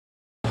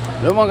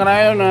Hello mga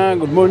kanayon,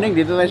 good morning.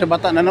 Dito tayo sa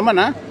Bata na naman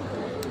ha.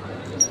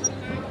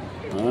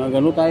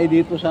 Gano'n tayo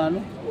dito sa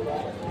ano?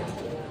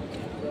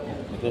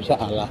 Dito sa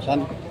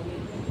Alasan.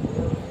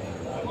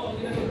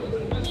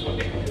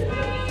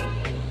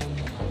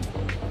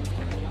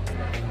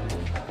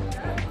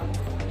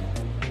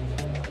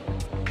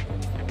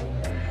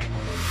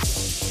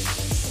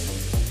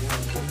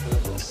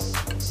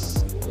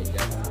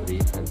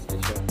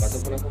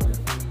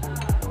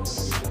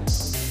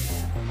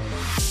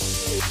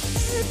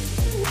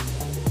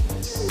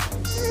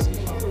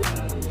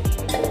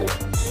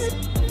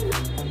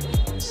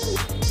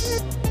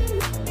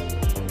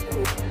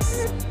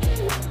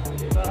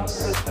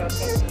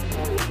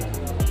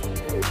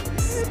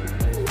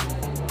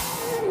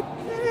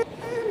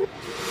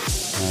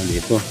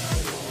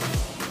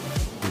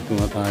 Dito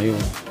nga tayo.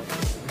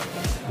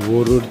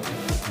 World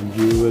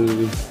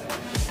Jewelry.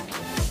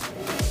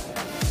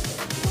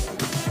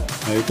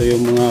 Ito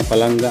yung mga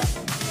palangga.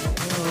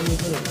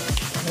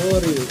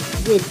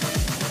 Good.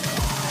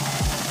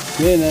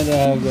 Yan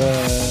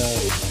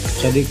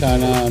sadika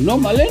na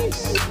nom alin?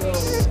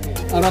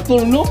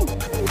 Aratul nom?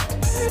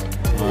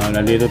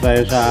 Nandito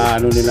tayo sa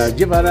ano nila.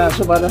 Jeep ada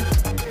 21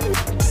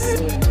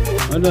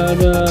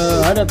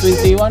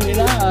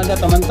 nila, ada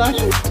tamantas.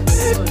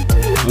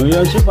 Oh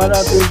yan siya para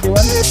 21.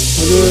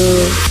 Ada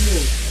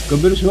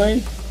kabirs may.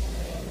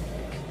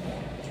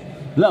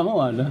 Wala mo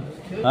ada.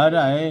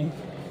 Ada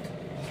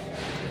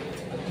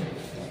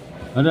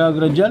Ada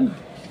gradual?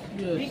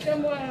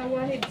 Become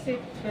wahid set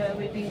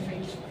wedding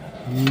ring.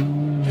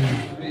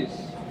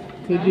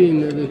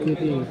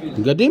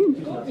 Gadim?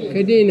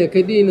 Kadina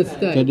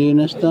style.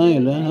 Kadina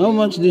style. How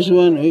much this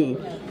one?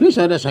 Please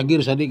ada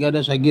sagir, sadik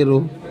ada sagir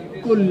oh.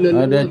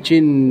 Ada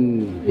chin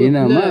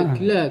hinama.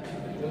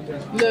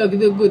 Look,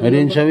 the good.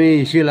 Adin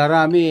sabi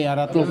silarami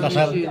aratul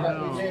kasar.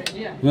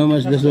 How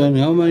much this one?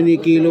 How many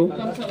kilo?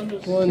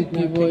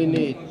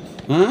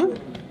 20.8. Huh?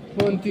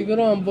 20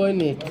 gram,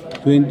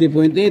 0.8.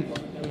 20.8.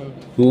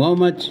 So how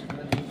much?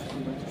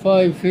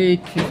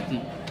 5,850.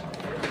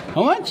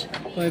 How much?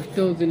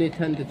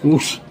 5,800.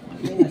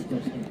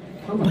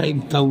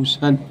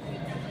 5,000.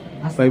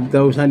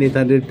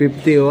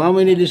 5,850. Oh, how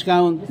many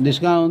discount?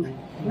 Discount?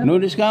 No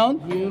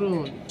discount?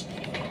 Euro.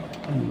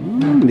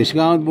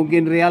 Discount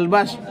mungkin real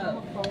bas.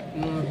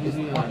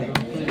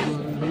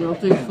 I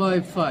think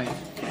 5,500.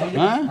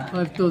 Huh?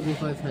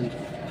 5,500.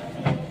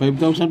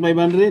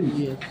 5,500?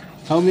 Yes.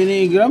 How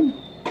many gram?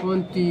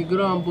 20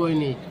 gram,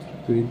 0.8.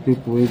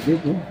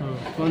 20.8 oh.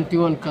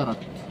 21 karat.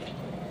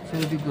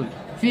 Very good.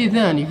 في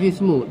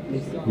small.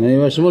 May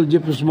small,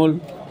 jeep small.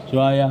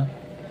 Suaya.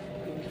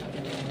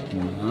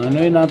 Ano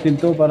yun natin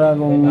to para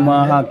kung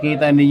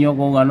makakita ninyo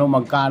kung ano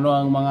magkano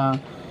ang mga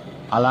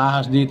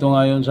alahas dito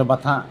ngayon sa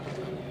Batha.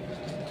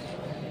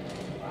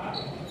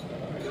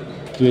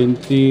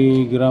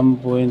 20 gram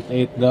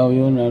 0.8 daw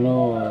yun,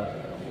 ano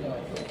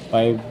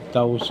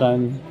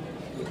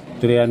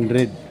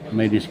 5,300.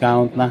 May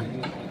discount na.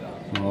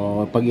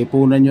 O,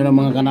 pag-ipunan nyo ng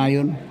mga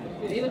kanayon.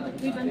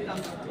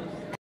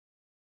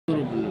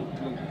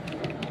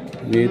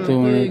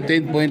 Dito 10.1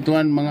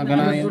 mga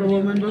kanayon.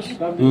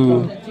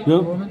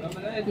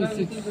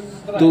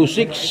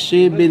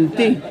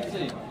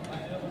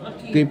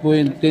 2,670.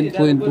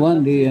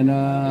 10.1 di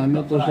ano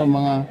to sa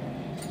mga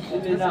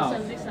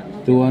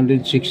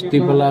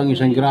 260 pa lang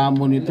isang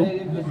gramo nito.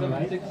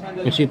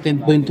 Kasi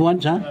 10.1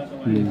 sa.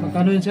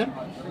 Magkano yun, sir?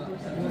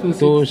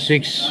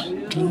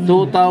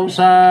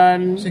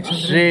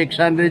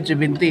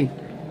 2,670.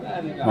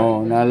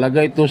 Oh,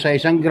 nalagay ito sa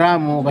isang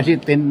gramo kasi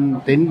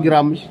 10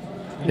 grams.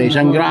 Sa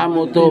isang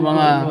gramo to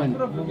mga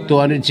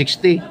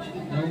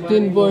 260.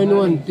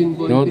 10.1.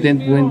 10.1. No,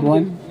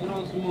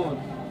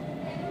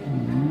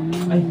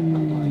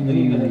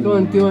 10.1.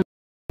 21.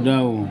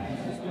 Daw.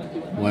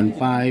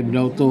 1.5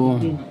 daw to.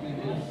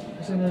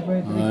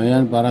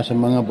 Ayan, para sa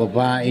mga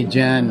babae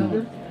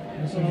dyan.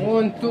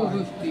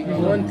 1,250.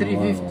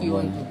 1,350.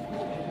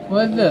 1,250.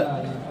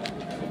 وهذا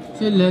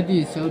شو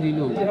الهدية سعودي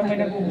لو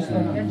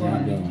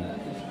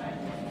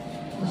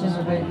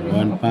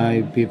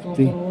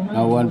 1,550.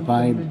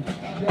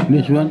 1.5.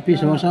 This one piece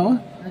sama-sama?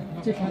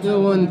 ده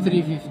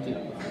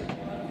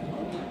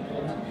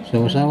 1,350.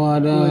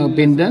 Sama-sama ada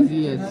pendant?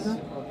 Yes.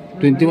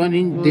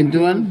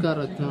 21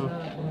 karat.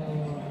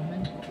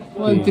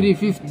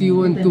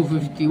 1,350.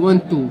 1,250.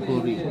 1,2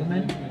 for you.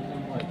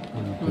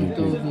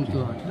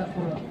 1,200.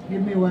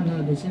 Give me one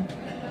sir.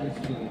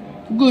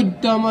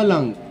 Good, tama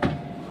lang.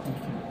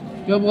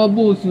 يبغى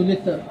بوس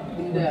ولتر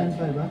بندان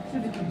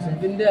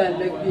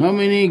like this. How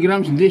many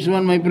grams this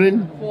one, my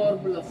friend?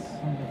 4 plus.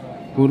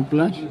 4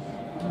 plus?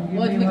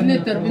 What with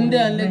glitter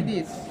bindaan like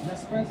this.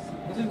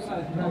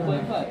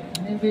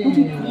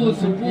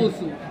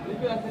 Puso.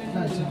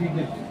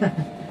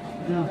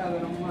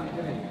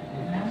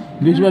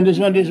 This one.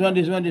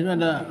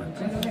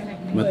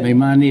 But my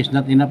money is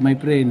not enough, my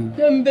friend.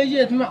 كم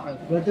بجيت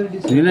معك؟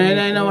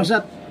 Hina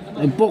wasat.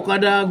 Pok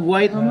ada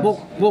white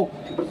pok.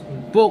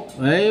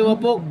 Aywa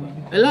pok.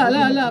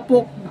 La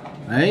pok.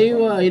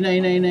 Aywa hina.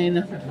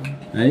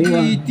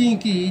 Aywa.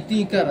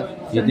 18 karat.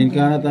 18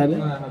 karat ada.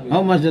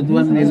 How much that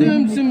one?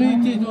 Same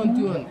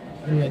 21.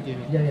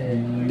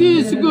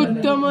 This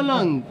good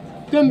tamalang.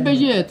 Come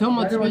budget, how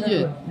much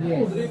budget?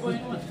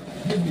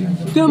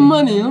 Come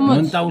money, how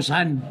much?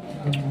 1,000.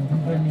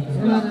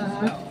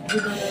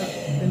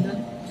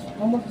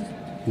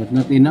 But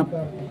not enough.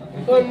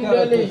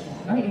 $1.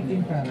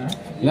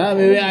 Yeah,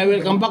 maybe I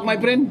will come back,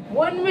 my friend.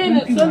 1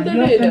 minute,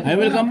 Sunday. I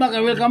will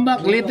come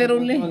back later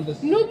only.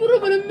 No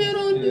problem,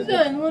 meron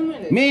design, 1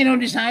 minute. May no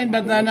design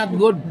but not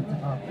good.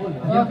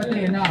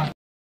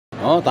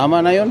 Oh, tama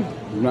na 'yon.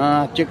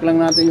 Na-check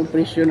lang natin yung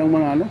presyo ng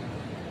mga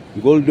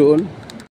gold doon.